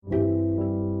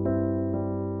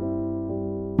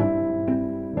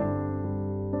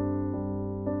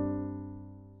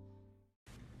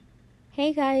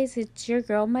Hey guys, it's your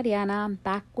girl Mariana. I'm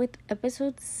back with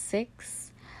episode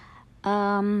 6.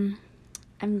 Um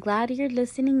I'm glad you're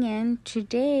listening in.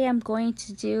 Today I'm going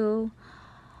to do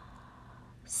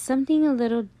something a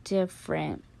little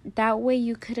different. That way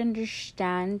you could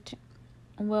understand,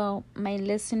 my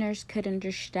listeners could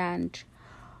understand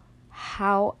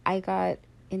how I got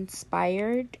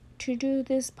inspired to do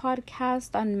this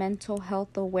podcast on mental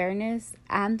health awareness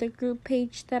and the group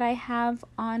page that I have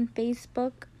on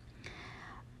Facebook.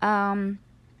 I'm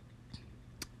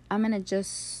going to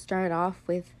just start off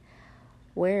with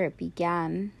where it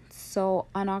began. So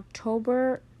on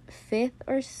October 5th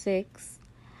or 6th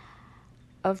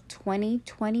of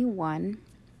 2021,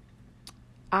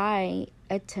 I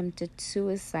attempted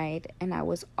suicide and I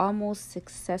was almost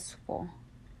successful.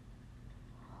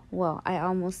 Well, I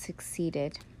almost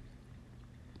succeeded,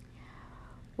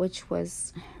 which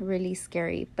was really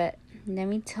scary. But let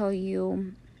me tell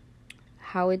you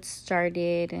how it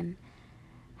started and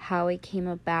how it came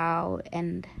about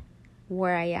and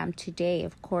where I am today,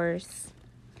 of course.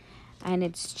 And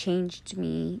it's changed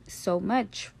me so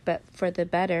much, but for the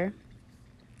better.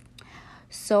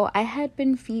 So I had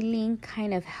been feeling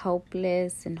kind of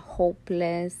helpless and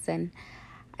hopeless, and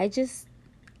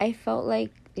I felt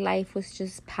like life was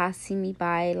just passing me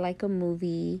by like a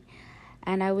movie,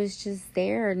 and I was just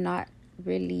there, not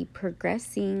really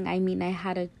progressing. I mean, I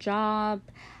had a job,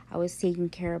 I was taking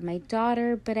care of my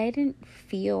daughter, but I didn't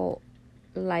feel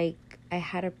like I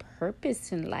had a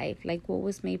purpose in life. Like, what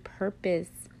was my purpose?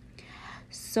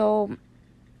 So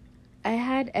I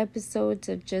had episodes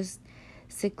of just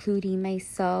secluding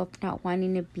myself, not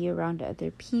wanting to be around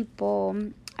other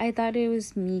people. I thought it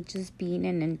was me just being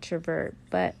an introvert,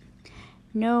 but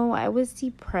no, I was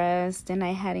depressed and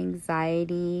I had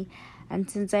anxiety. And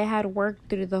since I had worked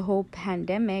through the whole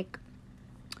pandemic,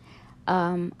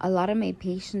 a lot of my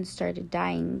patients started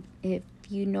dying. If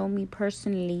you know me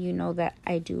personally, you know that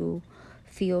I do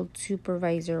field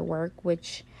supervisor work,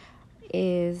 which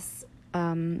is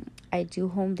I do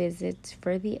home visits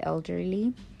for the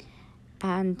elderly.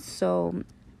 And so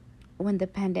when the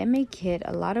pandemic hit,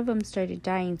 a lot of them started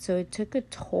dying. So it took a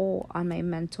toll on my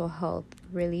mental health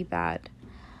really bad.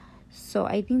 So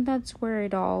I think that's where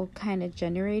it all kind of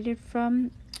generated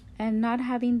from. And not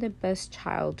having the best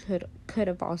childhood could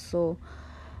have also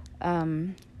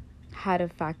had a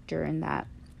factor in that.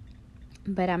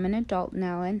 But I'm an adult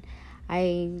now and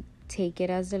I take it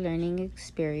as a learning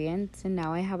experience. And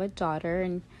now I have a daughter,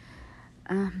 and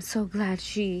I'm so glad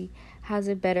she has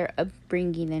a better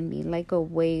upbringing than me, like a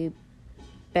way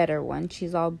better one.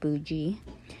 She's all bougie.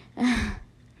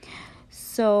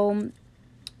 So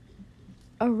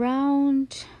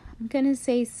around, I'm gonna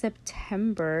say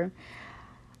September,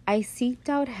 I seeked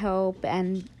out help,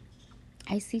 and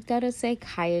I seeked out a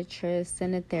psychiatrist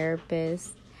and a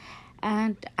therapist,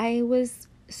 and I was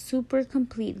super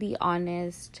completely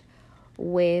honest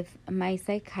with my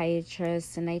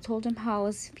psychiatrist, and I told him how I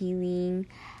was feeling,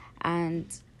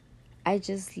 and I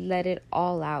just let it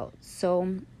all out.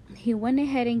 So he went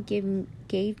ahead and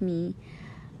gave me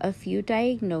a few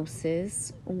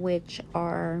diagnoses, which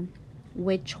were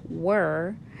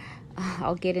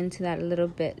I'll get into that a little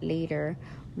bit later,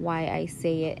 why I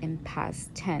say it in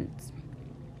past tense.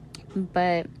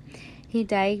 But he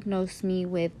diagnosed me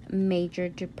with major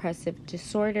depressive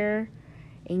disorder,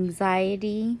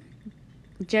 anxiety,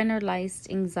 generalized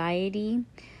anxiety.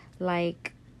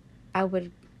 Like, I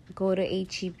would go to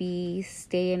HEB,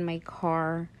 stay in my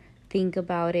car, think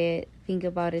about it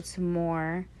some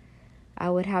more. I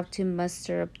would have to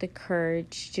muster up the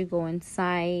courage to go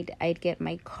inside. I'd get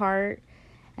my cart,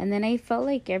 and then I felt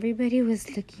like everybody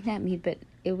was looking at me, but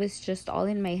it was just all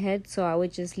in my head. So I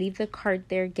would just leave the cart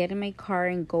there, get in my car,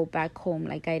 and go back home.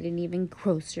 Like, I didn't even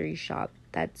grocery shop.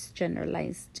 That's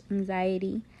generalized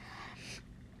anxiety.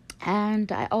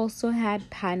 And I also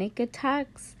had panic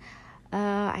attacks.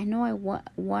 I know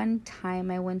one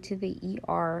time I went to the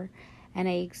ER and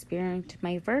I experienced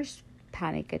my first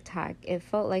panic attack. It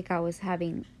felt like I was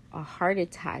having a heart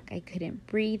attack. I couldn't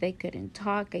breathe. I couldn't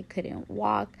talk. I couldn't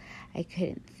walk. I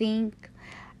couldn't think.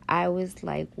 I was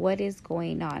like, what is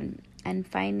going on? And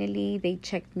finally, they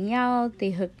checked me out.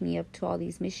 They hooked me up to all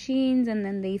these machines. And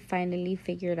then they finally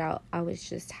figured out I was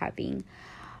just having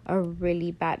a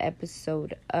really bad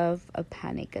episode of a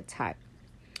panic attack.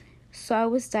 So I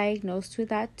was diagnosed with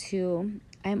that too.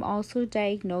 I'm also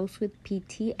diagnosed with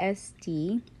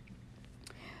PTSD.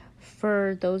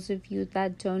 For those of you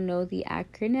that don't know the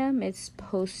acronym, it's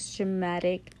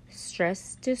post-traumatic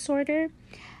stress disorder.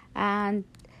 And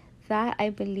that, I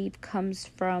believe, comes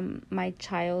from my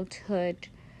childhood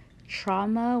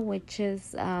trauma, which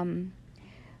is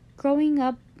growing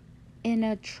up in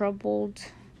a troubled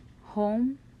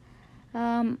home.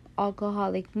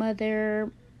 Alcoholic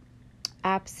mother,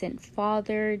 absent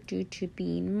father due to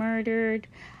being murdered.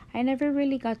 I never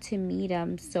really got to meet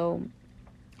him, so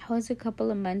I was a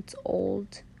couple of months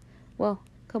old. Well,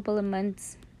 a couple of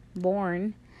months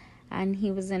born, and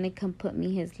he was gonna come put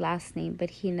me his last name, but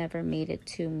he never made it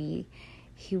to me.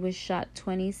 He was shot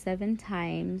 27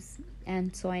 times,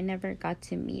 and so I never got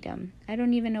to meet him. I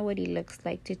don't even know what he looks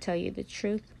like, to tell you the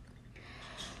truth.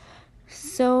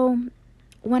 So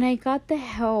when I got the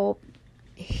help,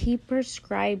 he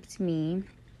prescribed me,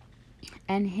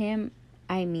 and him,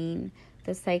 I mean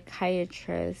the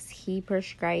psychiatrist, he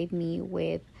prescribed me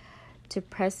with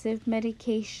depressive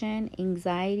medication,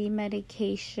 anxiety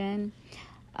medication.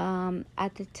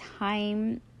 At the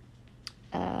time,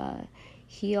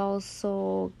 he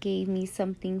also gave me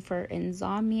something for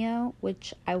insomnia,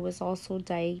 which I was also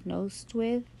diagnosed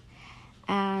with.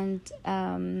 And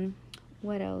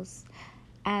what else?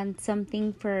 And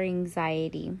something for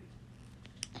anxiety.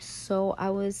 So I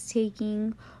was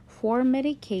taking 4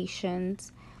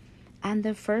 medications, and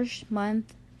the first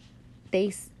month,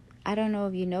 I don't know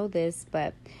if you know this,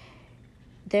 but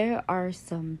there are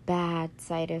some bad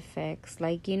side effects.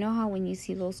 Like, you know how when you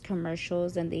see those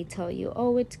commercials and they tell you,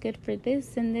 oh, it's good for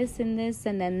this and this and this,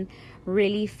 and then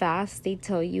really fast they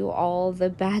tell you all the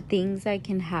bad things that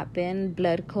can happen.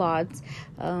 Blood clots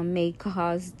may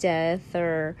cause death,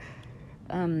 or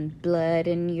blood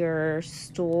in your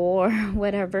stool or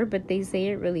whatever, but they say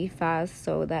it really fast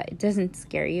so that it doesn't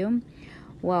scare you.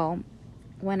 Well,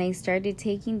 when I started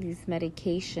taking these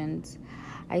medications,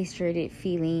 I started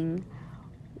feeling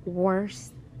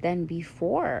worse than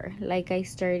before. Like, I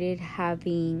started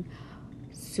having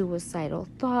suicidal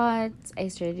thoughts. I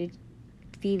started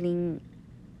feeling,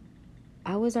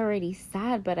 I was already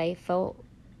sad, but I felt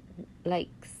like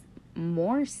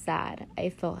more sad. I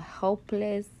felt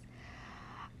helpless.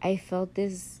 I felt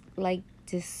this like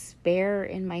despair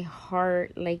in my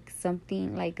heart, like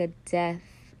something like a death.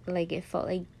 Like, it felt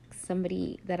like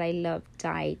somebody that I loved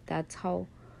died. That's how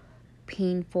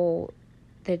painful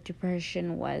the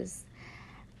depression was.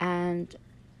 And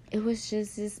it was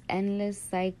just this endless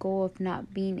cycle of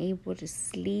not being able to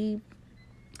sleep.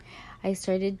 I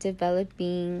started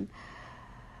developing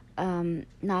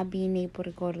not being able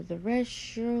to go to the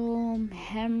restroom,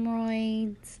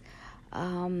 hemorrhoids,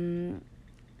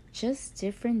 just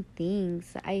different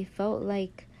things. I felt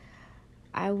like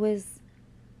I was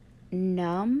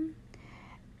numb,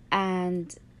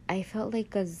 and I felt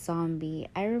like a zombie.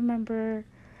 I remember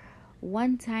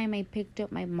one time I picked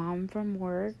up my mom from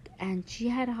work, and she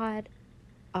had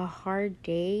a hard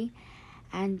day,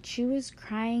 and she was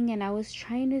crying, and I was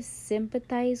trying to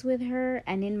sympathize with her,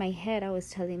 and in my head I was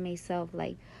telling myself,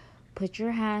 like, put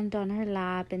your hand on her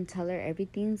lap and tell her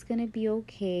everything's gonna be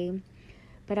okay.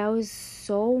 But I was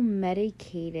so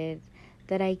medicated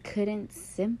that I couldn't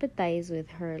sympathize with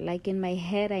her. Like, in my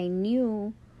head I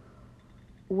knew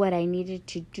what I needed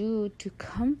to do to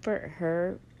comfort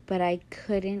her, but I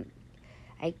couldn't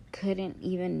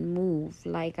even move.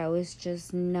 Like, I was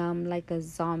just numb like a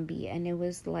zombie. And it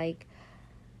was like,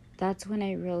 that's when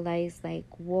I realized, like,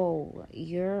 whoa,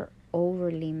 you're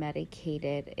overly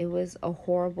medicated. It was a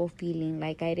horrible feeling.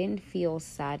 Like, I didn't feel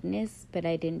sadness, but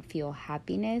I didn't feel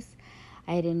happiness.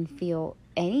 I didn't feel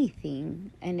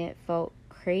anything, and it felt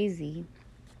crazy.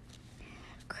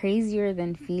 Crazier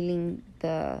than feeling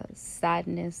the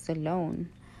sadness alone.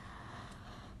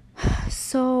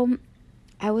 So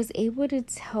I was able to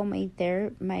tell my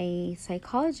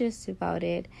psychologist about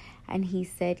it, and he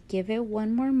said, give it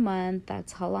 1 more month.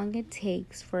 That's how long it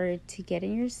takes for it to get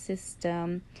in your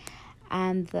system,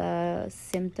 and the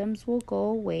symptoms will go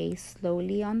away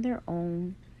slowly on their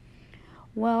own.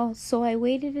 Well, so I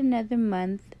waited another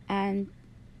month, and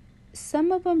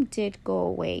some of them did go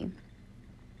away.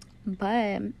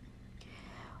 But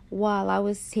while I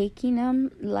was taking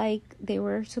them like they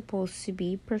were supposed to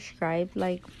be prescribed,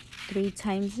 like 3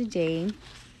 times a day,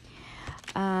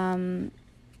 I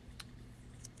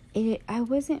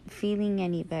wasn't feeling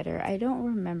any better. I don't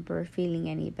remember feeling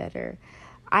any better.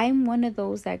 I'm one of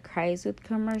those that cries with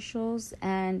commercials,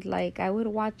 and like, I would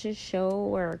watch a show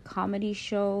or a comedy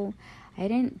show. I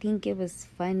didn't think it was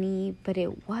funny, but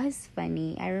it was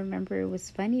funny. I remember it was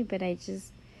funny, but I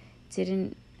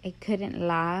couldn't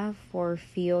laugh or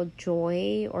feel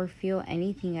joy or feel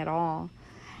anything at all.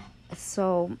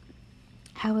 So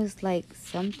I was like,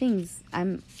 something's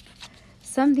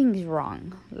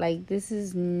wrong. Like, this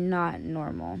is not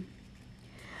normal.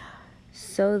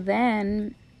 So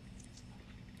then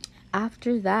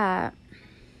after that,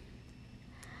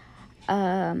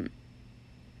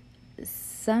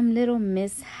 some little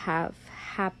mishap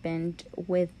happened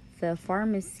with the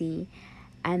pharmacy,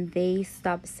 and they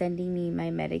stopped sending me my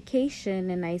medication.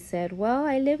 And I said, well,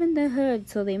 I live in the hood,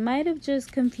 so they might have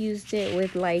just confused it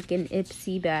with like an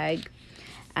Ipsy bag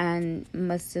and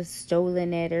must have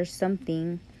stolen it or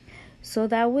something. So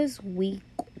that was week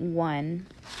 1.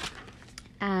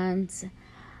 And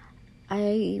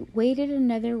I waited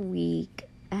another week,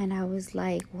 and I was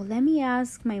like, well, let me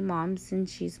ask my mom,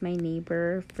 since she's my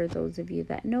neighbor, for those of you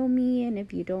that know me. And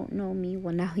if you don't know me,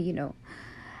 well, now you know.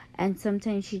 And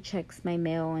sometimes she checks my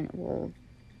mail and will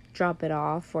drop it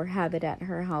off or have it at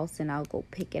her house, and I'll go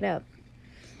pick it up.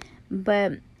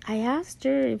 But I asked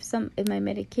her if my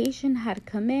medication had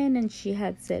come in, and she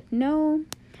had said no.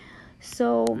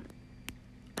 So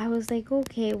I was like,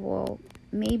 okay, well,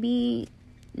 maybe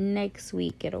next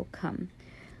week it'll come.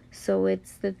 So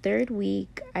it's the 3rd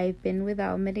week. I've been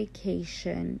without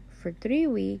medication for 3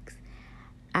 weeks,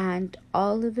 and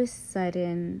all of a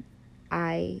sudden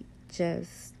I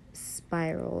just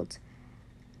spiraled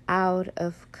out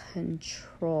of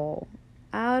control.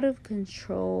 Out of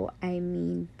control, I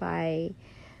mean by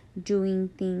doing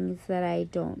things that I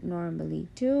don't normally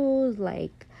do,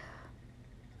 like,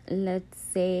 let's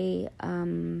say,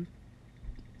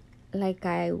 like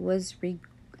I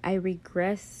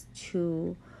regressed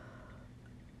to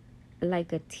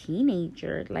like a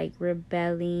teenager, like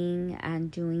rebelling and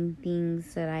doing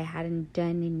things that I hadn't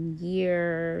done in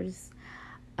years.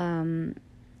 And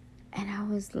I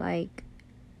was like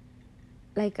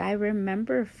I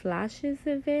remember flashes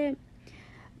of it,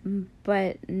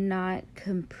 but not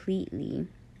completely.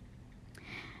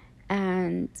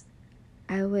 And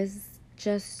I was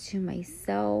just to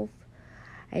myself.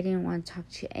 I didn't want to talk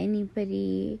to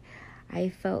anybody. I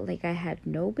felt like I had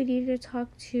nobody to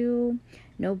talk to.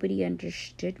 Nobody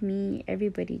understood me.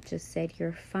 Everybody just said,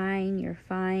 you're fine,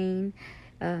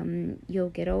 you'll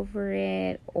get over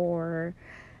it. Or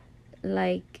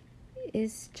like,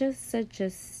 it's just such a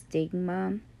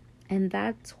stigma. And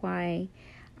that's why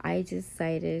I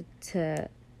decided to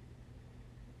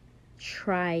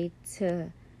try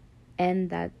to end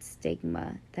that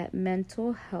stigma, that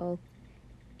mental health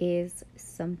is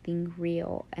something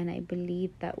real, and I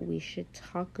believe that we should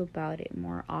talk about it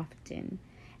more often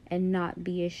and not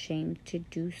be ashamed to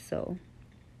do so.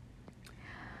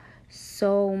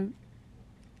 So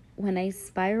when I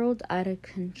spiraled out of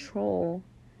control,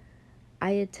 I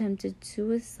attempted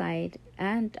suicide,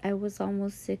 and I was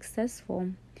almost successful.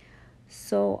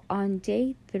 So on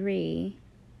day 3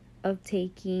 of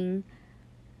taking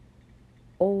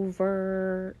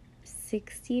over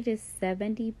 60 to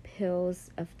 70 pills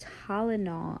of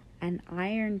Tylenol and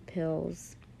iron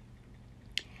pills,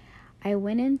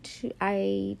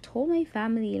 I told my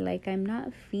family, like, I'm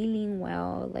not feeling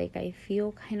well. Like, I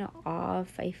feel kind of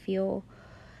off. I feel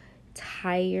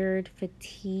tired,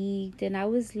 fatigued. And I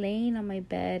was laying on my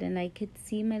bed, and I could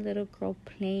see my little girl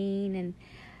playing, and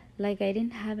like, I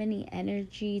didn't have any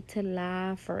energy to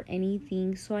laugh or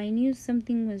anything. So I knew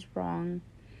something was wrong.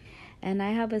 And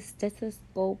I have a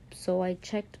stethoscope, so I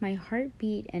checked my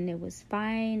heartbeat, and it was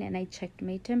fine. And I checked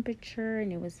my temperature,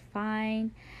 and it was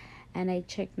fine. And I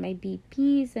checked my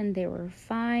BPs, and they were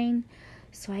fine.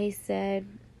 So I said,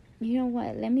 you know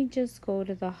what? Let me just go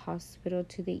to the hospital,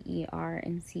 to the ER,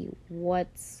 and see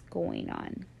what's going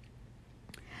on.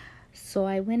 So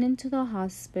I went into the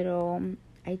hospital.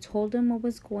 I told them what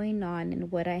was going on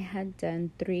and what I had done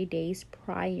 3 days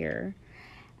prior.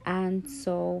 And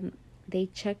so they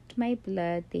checked my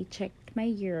blood, they checked my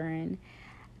urine,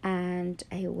 and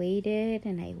I waited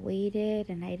and I waited,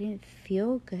 and I didn't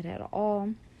feel good at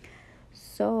all.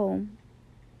 So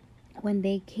when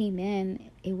they came in,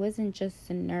 it wasn't just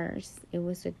a nurse, it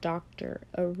was a doctor,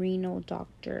 a renal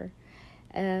doctor.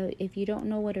 If you don't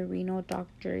know what a renal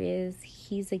doctor is,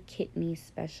 he's a kidney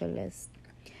specialist.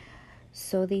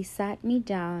 So they sat me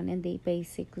down, and they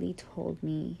basically told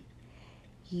me,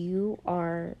 you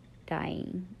are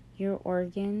dying. Your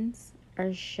organs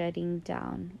are shutting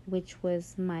down, which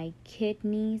was my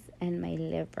kidneys and my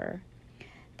liver.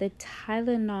 The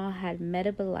Tylenol had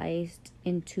metabolized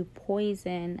into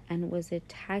poison and was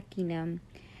attacking them,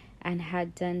 and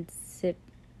had done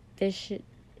sufficient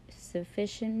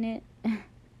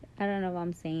I don't know if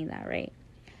I'm saying that right,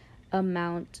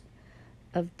 amount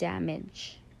of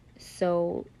damage.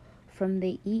 So from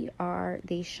the ER,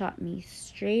 they shot me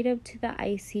straight up to the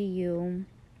ICU.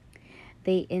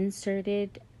 They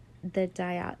inserted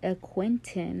the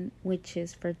Quinton, which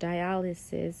is for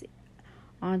dialysis,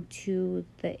 onto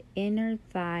the inner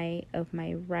thigh of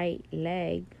my right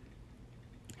leg.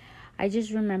 I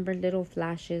just remember little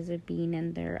flashes of being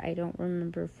in there. I don't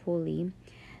remember fully.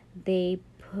 They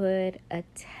put a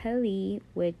telly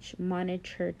which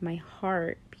monitored my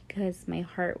heart, because my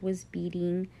heart was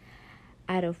beating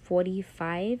at a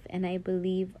 45, and I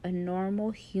believe a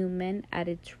normal human at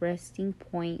its resting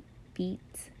point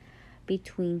beats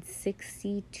between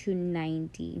 60 to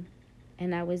 90,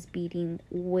 and I was beating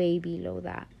way below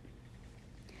that.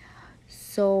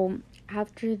 So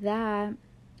after that,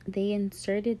 they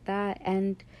inserted that,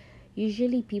 and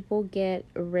usually people get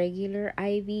regular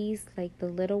IVs, like the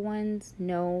little ones.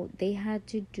 No, they had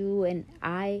to do an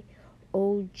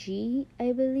IOG,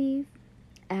 I believe.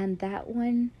 And that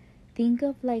one, think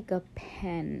of like a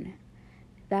pen.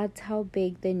 That's how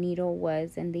big the needle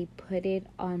was. And they put it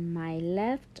on my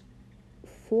left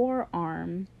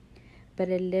forearm, but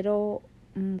a little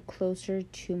closer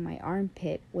to my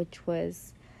armpit, which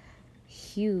was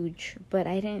huge. But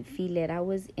I didn't feel it. I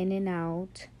was in and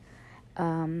out.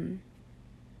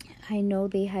 I know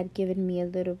they had given me a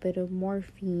little bit of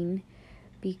morphine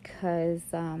because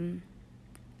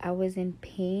I was in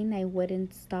pain. I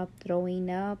wouldn't stop throwing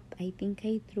up. I think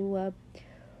I threw up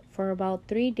for about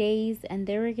 3 days, and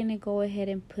they were going to go ahead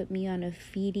and put me on a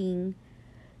feeding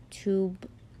tube.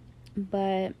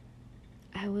 But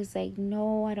I was like,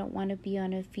 no, I don't want to be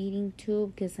on a feeding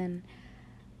tube, because then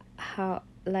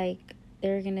they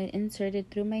were going to insert it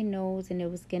through my nose and it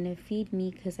was going to feed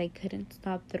me because I couldn't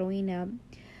stop throwing up.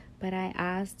 But I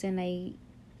asked, and I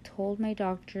told my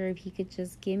doctor if he could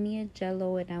just give me a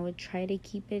Jello and I would try to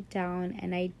keep it down,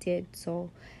 and I did.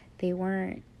 So they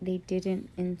didn't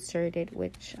insert it,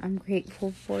 which I'm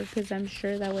grateful for, because I'm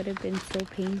sure that would have been so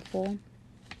painful.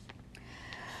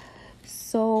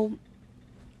 So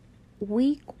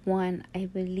week 1, I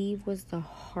believe, was the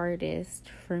hardest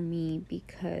for me,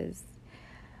 because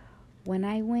when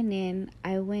I went in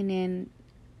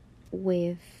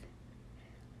with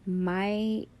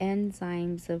my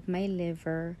enzymes of my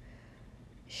liver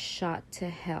shot to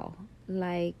hell.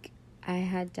 Like, I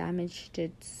had damaged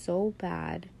it so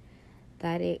bad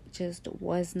that it just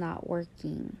was not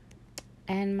working.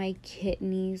 And my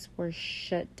kidneys were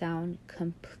shut down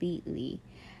completely.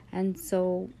 And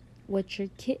so what your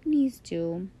kidneys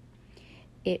do,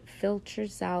 it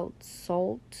filters out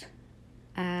salt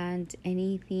and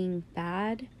anything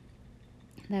bad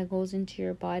that goes into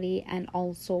your body, and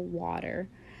also water.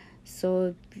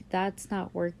 So if that's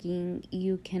not working,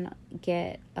 you can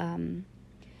get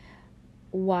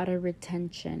water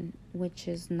retention, which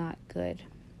is not good.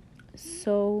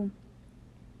 So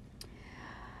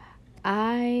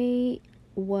I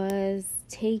was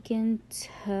taken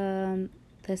to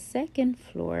the second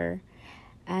floor,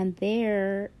 and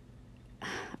there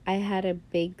I had a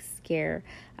big scare.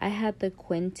 I had the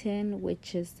Quinton,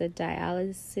 which is the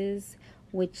dialysis,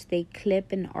 which they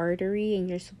clip an artery, and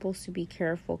you're supposed to be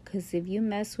careful, because if you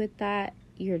mess with that,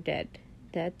 you're dead.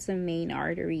 That's a main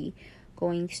artery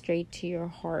going straight to your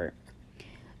heart.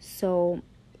 So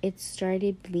it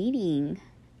started bleeding,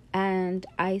 and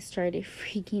I started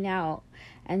freaking out,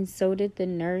 and so did the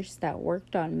nurse that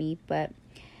worked on me. But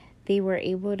they were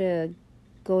able to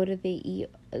go to the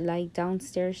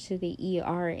downstairs to the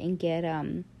ER and get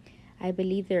I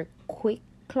believe they're quick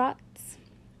clots,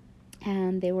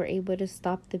 and they were able to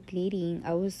stop the bleeding.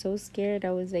 I was so scared.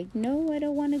 I was like, no, I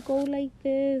don't want to go like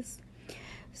this.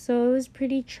 So it was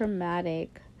pretty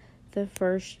traumatic the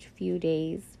first few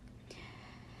days.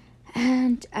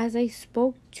 And as I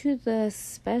spoke to the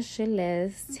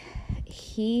specialist,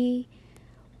 he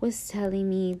was telling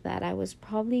me that I was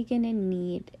probably going to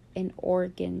need an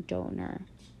organ donor.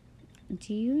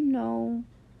 Do you know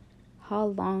how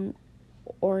long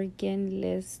organ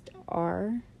lists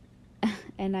are?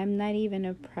 And I'm not even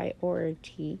a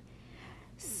priority.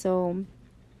 So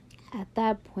at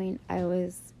that point, I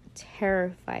was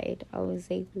terrified. I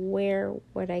was like, where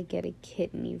would I get a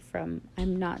kidney from?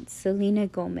 I'm not Selena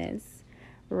Gomez,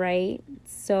 right?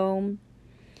 So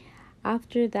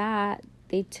after that,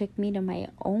 they took me to my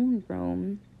own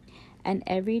room, and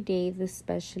every day the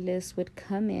specialist would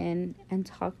come in and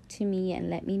talk to me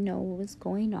and let me know what was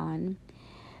going on.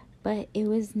 But it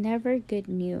was never good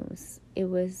news. It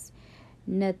was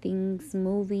nothing's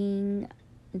moving.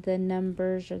 The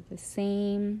numbers are the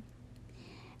same.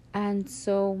 And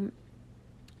so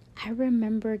I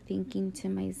remember thinking to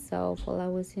myself while I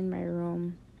was in my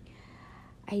room,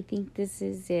 I think this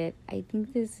is it. I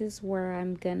think this is where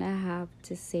I'm gonna have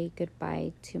to say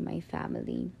goodbye to my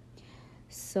family.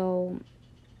 So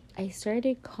I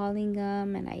started calling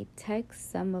them, and I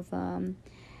text some of them,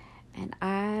 and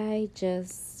I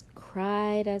just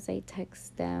cried as I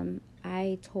text them.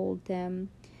 I told them,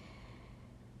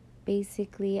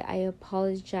 basically, I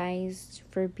apologized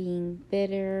for being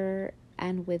bitter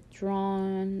and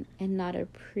withdrawn and not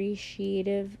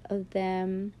appreciative of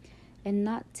them and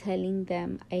not telling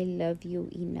them I love you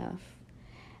enough.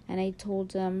 And I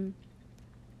told them,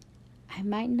 I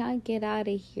might not get out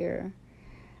of here,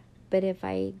 but if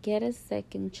I get a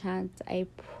second chance, I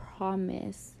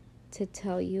promise to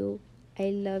tell you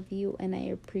I love you and I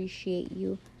appreciate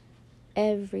you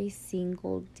every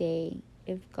single day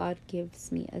if God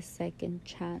gives me a second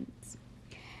chance.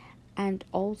 And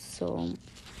also,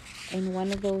 in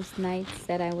one of those nights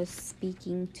that I was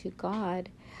speaking to God,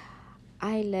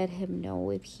 I let him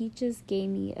know if he just gave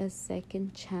me a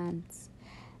second chance,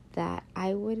 that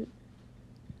I would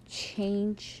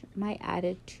change my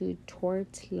attitude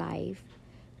towards life,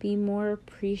 be more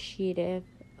appreciative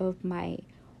of my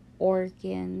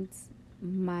organs,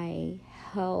 my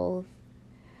health.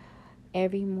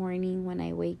 Every morning when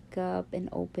I wake up and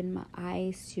open my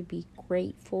eyes, to be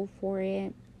grateful for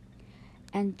it,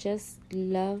 and just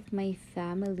love my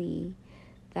family.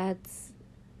 That's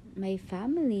my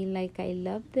family. Like, I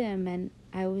love them, and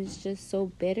I was just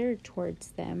so bitter towards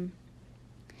them.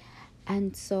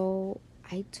 And so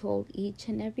I told each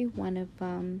and every one of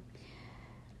them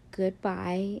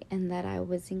goodbye, and that I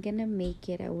wasn't gonna make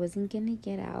it. I wasn't gonna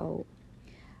get out.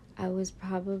 I was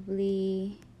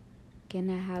probably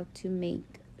gonna have to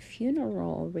make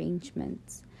funeral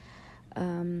arrangements,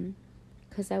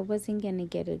 because I wasn't gonna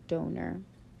get a donor.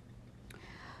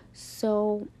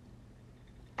 So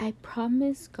I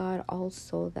promised God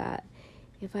also that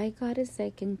if I got a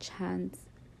second chance,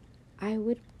 I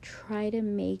would try to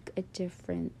make a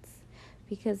difference,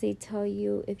 because they tell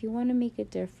you if you want to make a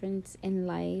difference in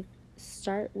life,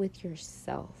 start with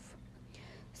yourself.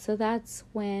 So that's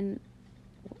when,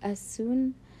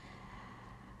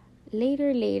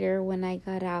 later when I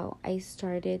got out, I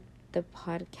started the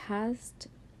podcast,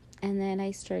 and then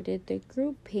I started the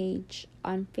group page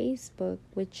on Facebook,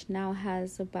 which now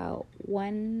has about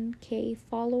 1K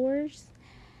followers.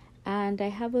 And I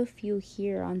have a few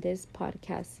here on this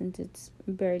podcast since it's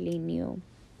barely new.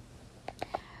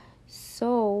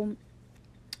 So,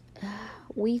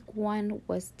 week 1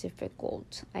 was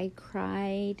difficult. I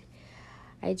cried.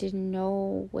 I didn't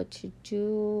know what to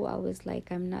do. I was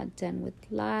like, I'm not done with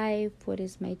life. What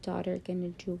is my daughter going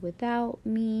to do without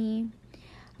me?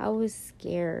 I was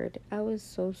scared. I was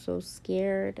so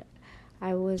scared.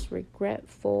 I was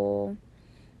regretful.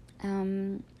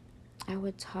 I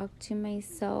would talk to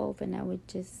myself and I would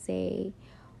just say,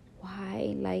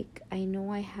 why? Like, I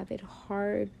know I have it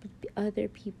hard, but other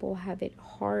people have it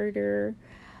harder.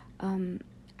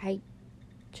 I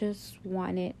just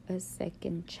wanted a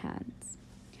second chance.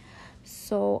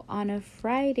 So on a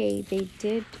Friday, they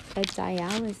did a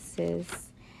dialysis,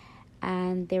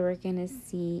 and they were going to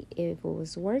see if it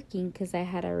was working, because I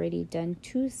had already done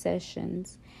 2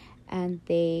 sessions and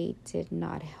they did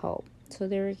not help. So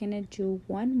they were going to do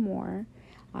one more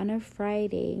on a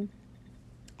Friday.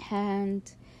 And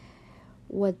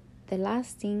what the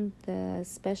last thing the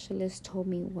specialist told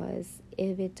me was,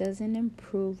 if it doesn't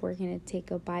improve, we're going to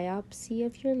take a biopsy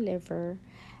of your liver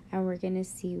and we're going to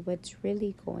see what's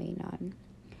really going on.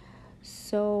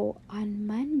 So on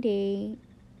Monday,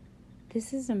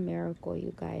 this is a miracle,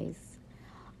 you guys.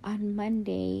 On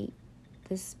Monday,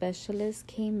 the specialist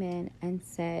came in and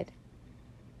said,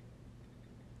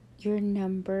 your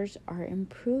numbers are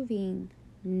improving,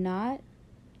 not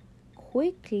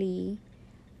quickly,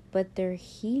 but they're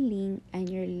healing and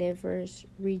your liver's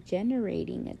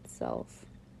regenerating itself.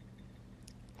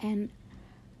 And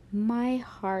my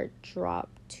heart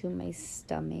dropped to my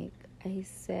stomach. I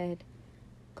said,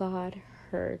 God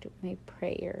heard my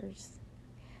prayers.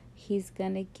 He's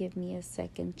gonna give me a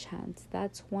second chance.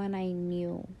 That's when I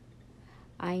knew.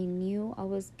 I knew I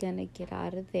was gonna get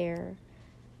out of there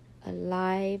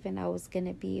alive, and I was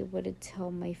gonna be able to tell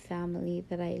my family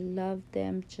that I love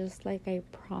them, just like I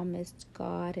promised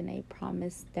God and I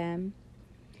promised them.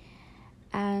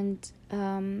 And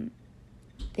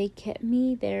they kept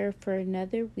me there for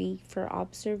another week for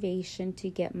observation to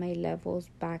get my levels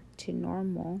back to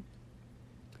normal.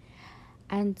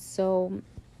 And so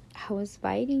I was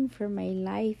fighting for my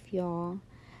life, y'all.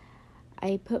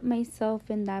 I put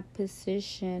myself in that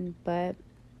position, but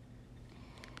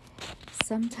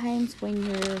sometimes when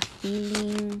you're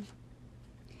feeling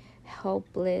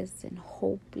helpless and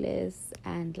hopeless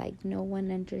and like no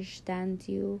one understands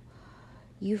you,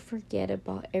 you forget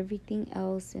about everything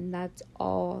else, and that's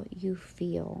all you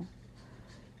feel.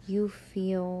 You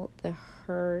feel the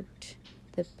hurt,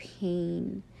 the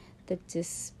pain, the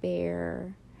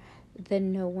despair, the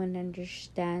no one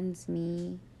understands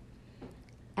me.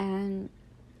 And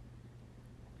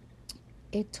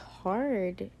it's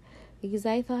hard because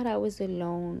I thought I was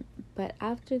alone. But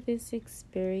after this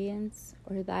experience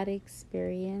or that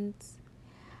experience,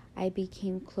 I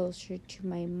became closer to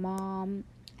my mom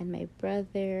and my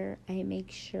brother. I make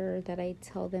sure that I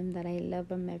tell them that I love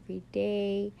them every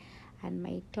day, and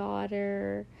my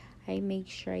daughter. I make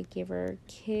sure I give her a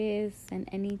kiss, and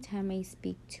anytime I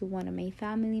speak to one of my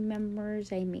family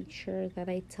members, I make sure that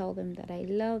I tell them that I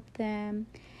love them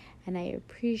and I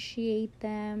appreciate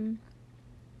them.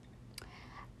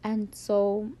 And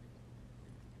so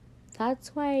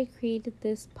that's why I created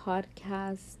this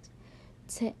podcast,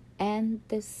 to end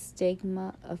the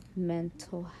stigma of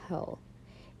mental health.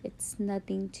 It's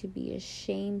nothing to be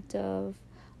ashamed of.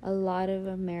 A lot of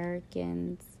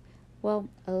Americans, well,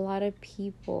 a lot of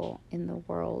people in the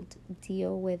world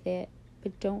deal with it,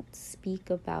 but don't speak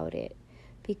about it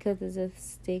because there's a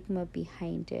stigma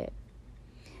behind it.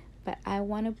 But I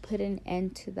want to put an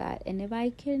end to that. And if I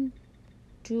can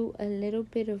do a little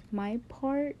bit of my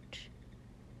part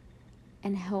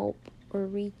and help or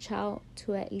reach out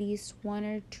to at least one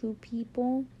or two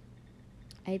people,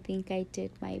 I think I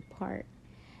did my part.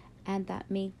 And that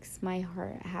makes my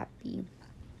heart happy.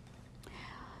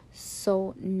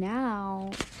 So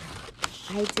now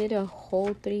I did a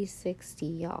whole 360,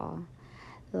 y'all.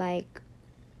 Like,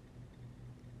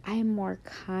 I'm more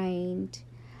kind.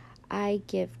 I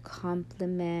give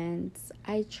compliments.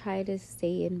 I try to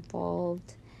stay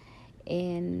involved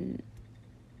in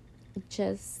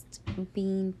just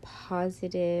being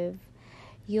positive.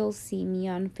 You'll see me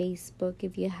on Facebook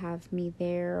if you have me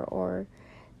there, or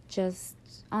just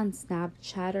on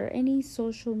Snapchat or any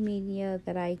social media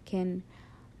that I can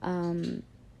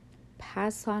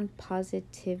pass on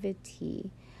positivity.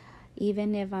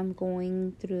 Even if I'm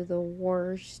going through the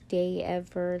worst day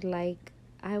ever, like,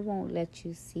 I won't let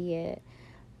you see it,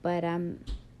 but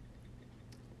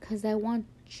because I want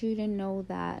you to know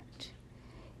that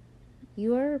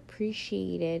you are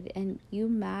appreciated and you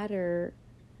matter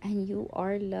and you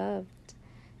are loved,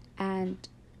 and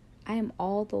I am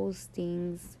all those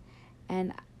things.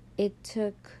 And it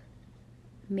took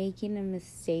making a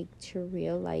mistake to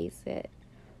realize it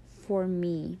for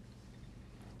me,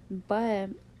 but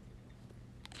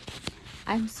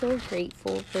I'm so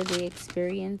grateful for the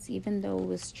experience, even though it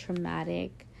was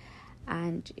traumatic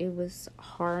and it was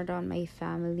hard on my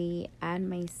family and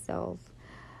myself.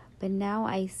 But now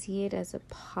I see it as a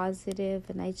positive,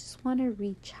 and I just want to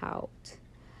reach out.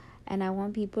 And I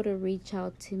want people to reach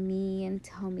out to me and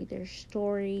tell me their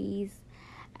stories.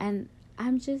 And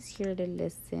I'm just here to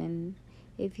listen.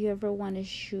 If you ever want to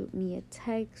shoot me a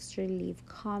text or leave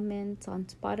comments on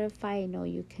Spotify, I know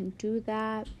you can do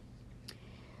that.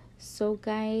 So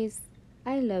guys,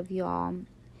 I love y'all.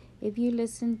 If you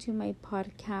listen to my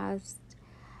podcast,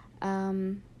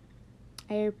 I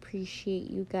appreciate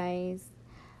you guys.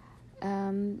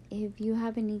 If you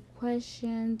have any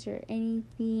questions or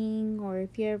anything, or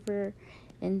if you're ever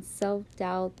in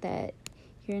self-doubt that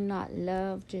you're not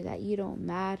loved or that you don't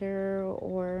matter,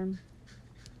 or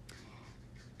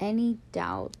any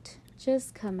doubt,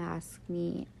 just come ask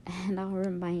me and I'll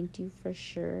remind you for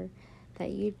sure that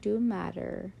you do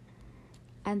matter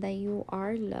and that you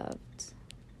are loved,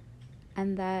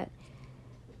 and that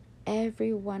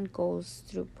everyone goes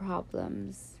through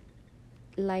problems.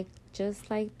 Just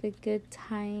like the good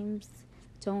times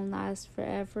don't last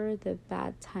forever, the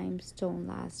bad times don't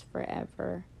last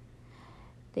forever.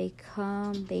 They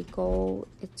come, they go,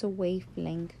 it's a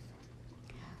wavelength.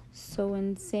 So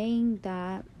in saying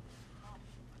that,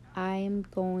 I am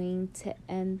going to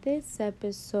end this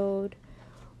episode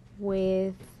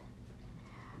with,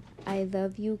 I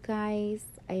love you guys.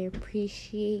 I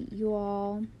appreciate you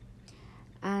all.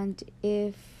 And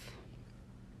if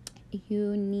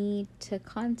you need to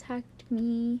contact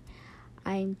me,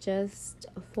 I'm just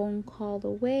a phone call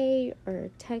away or a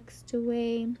text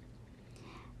away.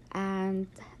 And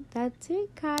that's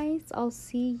it, guys. I'll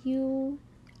see you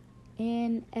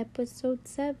in episode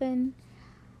 7.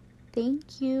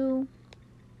 Thank you.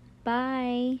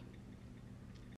 Bye.